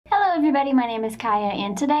everybody, my name is Caya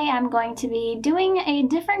and today I'm going to be doing a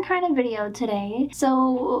different kind of video today.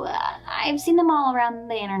 So I've seen them all around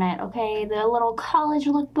the internet, okay? The little college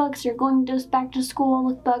lookbooks, you're going just back to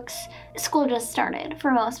school lookbooks. School just started for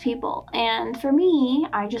most people, and for me,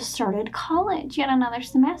 I just started college, yet another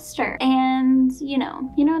semester. And you know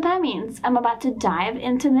what that means. I'm about to dive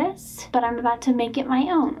into this, but I'm about to make it my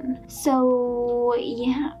own. So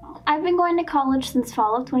yeah. I've been going to college since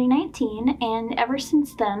fall of 2019, and ever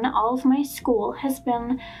since then, all of my school has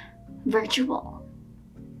been virtual.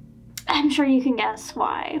 I'm sure you can guess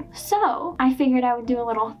why. So I figured I would do a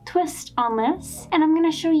little twist on this, and I'm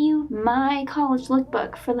gonna show you my college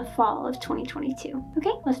lookbook for the fall of 2022.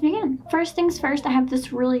 Okay, let's begin. First things first, I have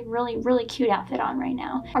this really cute outfit on right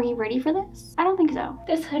now. Are you ready for this? I don't think so.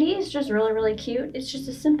 This hoodie is just really cute. It's just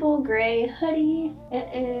a simple gray hoodie.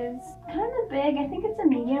 It is kind of big. I think it's a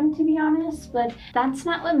medium, to be honest, but that's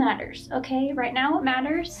not what matters, okay? Right now what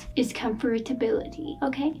matters is comfortability,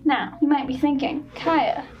 okay? Now, you might be thinking,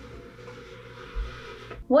 Caya,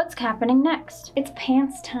 what's happening next? It's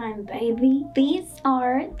pants time, baby. These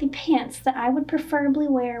are the pants that I would preferably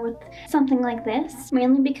wear with something like this,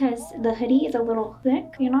 mainly because the hoodie is a little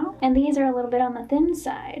thick, you know? And these are a little bit on the thin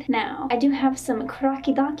side. Now, I do have some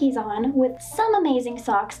crocky-dockies on with some amazing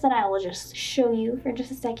socks that I will just show you for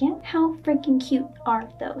just a second. How freaking cute are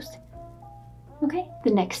those? Okay, the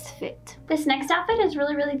next fit. This next outfit is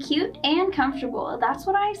really cute and comfortable. That's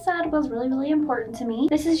what I said was really important to me.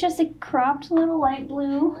 This is just a cropped little light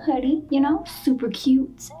blue hoodie, you know, super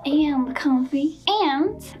cute and comfy.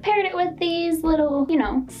 And paired it with these little, you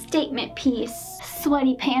know, statement piece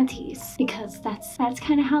sweaty panties, because that's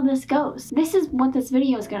kind of how this goes. This is what this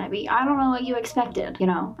video is gonna be. I don't know what you expected. You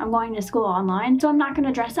know, I'm going to school online, so I'm not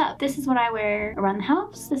gonna dress up. This is what I wear around the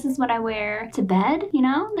house. This is what I wear to bed, you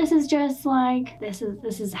know? This is just like, this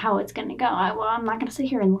is how it's gonna go. Well, I'm not gonna sit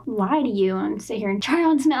here and lie to you and sit here and try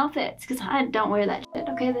on some outfits, because I don't wear that shit,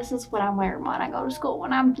 okay? This is what I'm wearing when I go to school,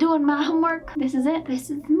 when I'm doing my homework. This is it.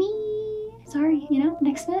 This is me. Sorry, you know,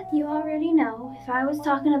 next fit. You already know, if I was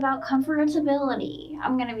talking about comfortability,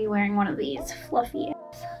 I'm gonna be wearing one of these fluffy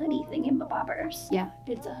hoodie thingamabobbers. Yeah,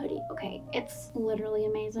 it's a hoodie, okay? It's literally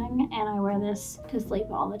amazing, and I wear this to sleep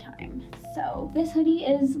all the time. So this hoodie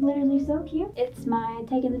is literally so cute. It's my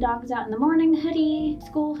taking the dogs out in the morning hoodie,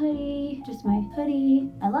 school hoodie, just my hoodie.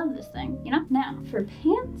 I love this thing, you know? Now, for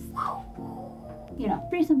pants, you know,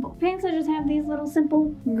 pretty simple. Pants, I just have these little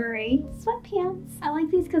simple gray sweatpants. I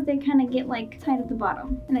like these because they kind of get like tight at the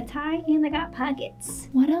bottom. And a tie, and they got pockets.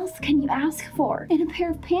 What else can you ask for in a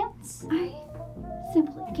pair of pants?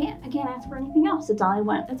 I can't ask for anything else. That's all I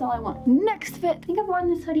want. That's all I want. Next fit. I think I've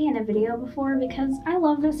worn this hoodie in a video before because I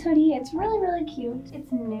love this hoodie. It's really cute.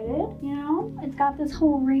 It's knitted, you know? It's got this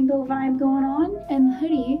whole rainbow vibe going on. And the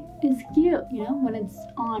hoodie is cute, you know, when it's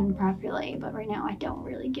on properly. But right now I don't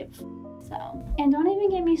really give so. And don't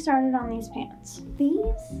even get me started on these pants.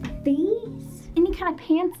 Any kind of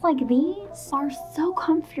pants like these are so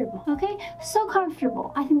comfortable, okay? So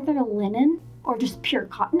comfortable. I think they're linen or just pure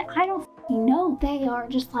cotton. I don't know. They are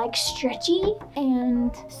just like stretchy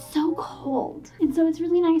and so cold. And so it's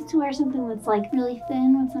really nice to wear something that's like really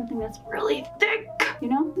thin with something that's really thick, you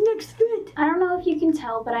know? Next fit. I don't know if you can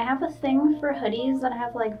tell, but I have a thing for hoodies that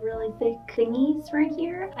have like really thick thingies right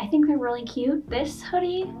here. I think they're really cute. This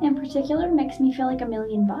hoodie in particular makes me feel like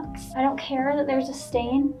 $1,000,000. I don't care that there's a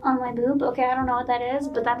stain on my boob. Okay, I don't know what that is,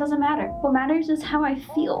 but that doesn't matter. What matters is how I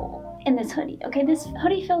feel in this hoodie. Okay, this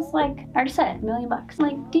hoodie feels like, I already said it, $1,000,000.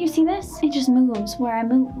 Like, do you see this? It just moves where I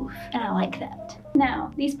move, and I like that.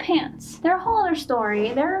 Now, these pants, they're a whole other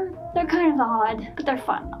story. They're kind of odd, but they're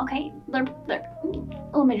fun, okay? Let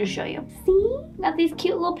me just show you. See? Got these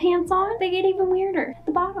cute little pants on. They get even weirder at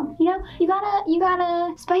the bottom. You know, you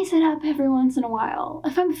gotta spice it up every once in a while.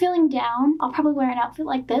 If I'm feeling down, I'll probably wear an outfit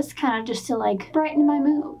like this, kind of just to like brighten my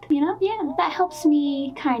mood, you know? Yeah, that helps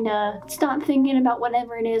me kind of stop thinking about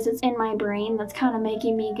whatever it is that's in my brain that's kind of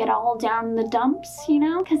making me get all down in the dumps, you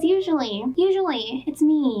know? Because usually it's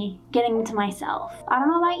me getting to myself. I don't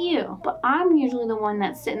know about you, but I'm usually the one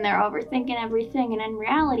that's sitting there overthinking everything, and in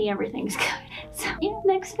reality, everything's good. So, yeah,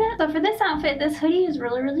 next fit. So for this outfit, this hoodie is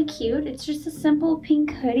really cute. It's just a simple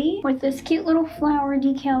pink hoodie with this cute little flower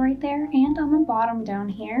decal right there and on the bottom down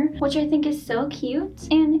here, which I think is so cute.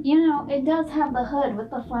 And, you know, it does have the hood with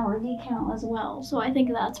the flower decal as well, so I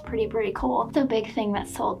think that's pretty cool. The big thing that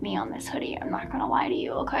sold me on this hoodie, I'm not gonna lie to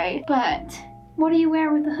you, okay? But What do you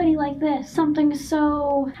wear with a hoodie like this? Something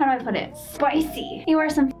so, how do I put it? Spicy. You wear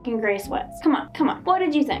some fucking gray sweats. Come on, come on. What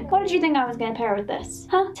did you think? What did you think I was gonna pair with this?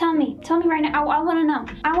 Huh? Tell me right now. I wanna know.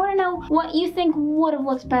 I wanna know what you think would have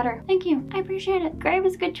looked better. Thank you, I appreciate it. Gray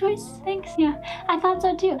was a good choice, thanks. Yeah, I thought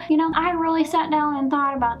so too. You know, I really sat down and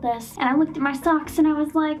thought about this, and I looked at my socks and I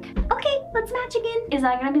was like, okay, let's match again. Is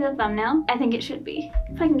that gonna be the thumbnail? I think it should be.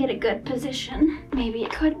 If I can get a good position, maybe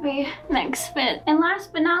it could be. Next fit. And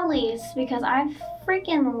last but not least, because I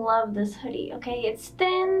freaking love this hoodie, okay? It's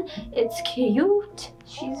thin, it's cute,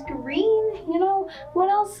 she's green, you know? What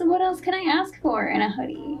else can I ask for in a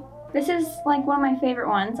hoodie? This is like one of my favorite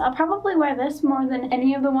ones. I'll probably wear this more than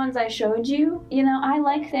any of the ones I showed you. You know, I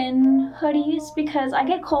like thin hoodies because I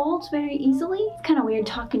get cold very easily. It's kind of weird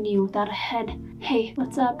talking to you without a head. Hey,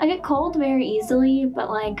 what's up? I get cold very easily, but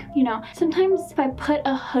like, you know, sometimes if I put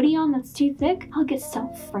a hoodie on that's too thick, I'll get so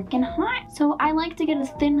freaking hot. So I like to get a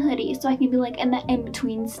thin hoodie so I can be like in the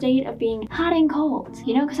in-between state of being hot and cold,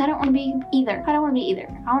 you know, because I don't want to be either. I don't want to be either.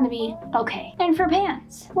 I want to be okay. And for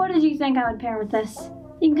pants, what did you think I would pair with this?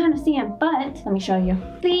 You can kind of see them, but let me show you.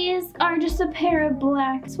 These are just a pair of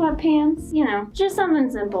black sweatpants, you know, just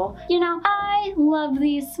something simple. You know, I love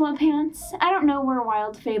these sweatpants. I don't know where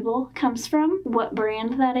Wild Fable comes from, what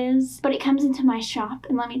brand that is, but it comes into my shop,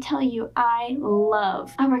 and let me tell you, I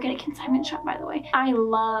work at a consignment shop, by the way. I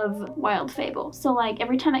love Wild Fable. So like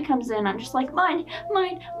every time it comes in, I'm just like, mine,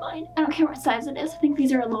 mine, mine. I don't care what size it is. I think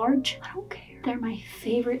these are a large. I don't care. They're my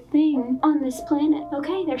favorite thing on this planet,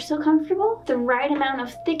 okay? They're so comfortable. The right amount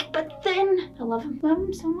of thick but thin. I love them. Love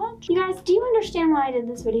them so much. You guys, do you understand why I did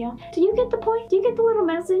this video? Do you get the point? Do you get the little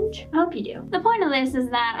message? I hope you do. The point of this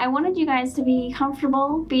is that I wanted you guys to be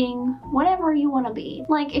comfortable being whatever you want to be.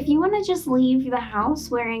 Like, if you want to just leave the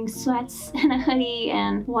house wearing sweats and a hoodie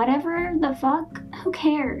and whatever the fuck, who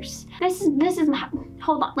cares? This is my,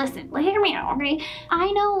 hold on, listen, hear me out, okay?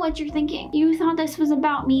 I know what you're thinking. You thought this was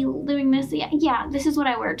about me doing this. Yeah, this is what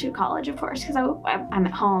I wear to college, of course, because I'm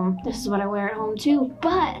at home. This is what I wear at home too.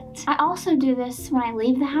 But I also do this when I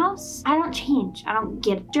leave the house. I don't change. I don't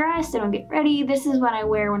get dressed. I don't get ready. This is what I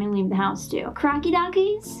wear when I leave the house too. Crocky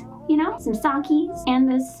dockies, you know, some sockies,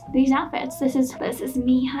 and these outfits. This is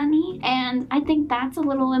me, honey. And I think that's a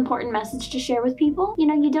little important message to share with people. You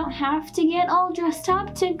know, you don't have to get all dressed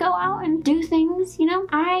up to go out and do things, you know?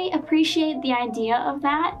 I appreciate the idea of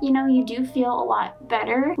that. You know, you do feel a lot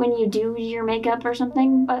better when you do your makeup or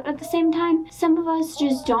something, but at the same time, some of us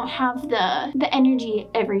just don't have the energy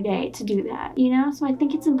every day to do that, you know? So I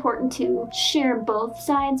think it's important to share both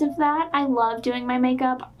sides of that. I love doing my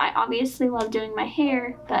makeup. I obviously love doing my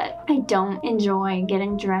hair, but I don't enjoy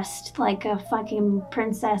getting dressed like a fucking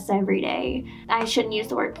princess every day. I shouldn't use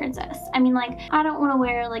the word princess. I mean, like, I don't want to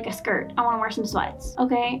wear like a skirt. I want to wear some sweats,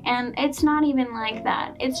 okay? And it's not even like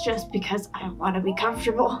that. It's just because I want to be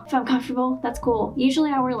comfortable. If I'm comfortable, that's cool.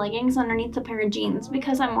 Usually I wear leggings underneath a pair of jeans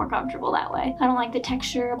because I'm more comfortable that way. I don't like the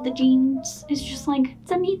texture of the jeans. It's just like,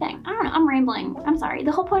 it's a me thing. I don't know, I'm rambling. I'm sorry.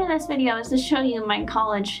 The whole point of this video is to show you my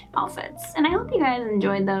college outfits. And I hope you guys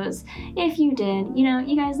enjoyed those. If you did, you know,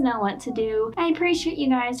 you guys know what to do. I appreciate you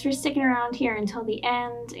guys for sticking around here until the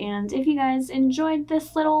end, and if you guys enjoyed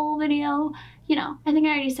this little video, you know, I think I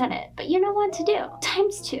already said it, but you know what to do.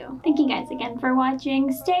 ×2. Thank you guys again for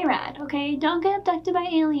watching. Stay rad, okay? Don't get abducted by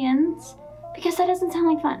aliens, because that doesn't sound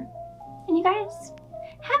like fun. And you guys,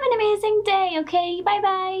 have an amazing day, okay?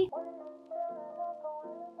 Bye-bye!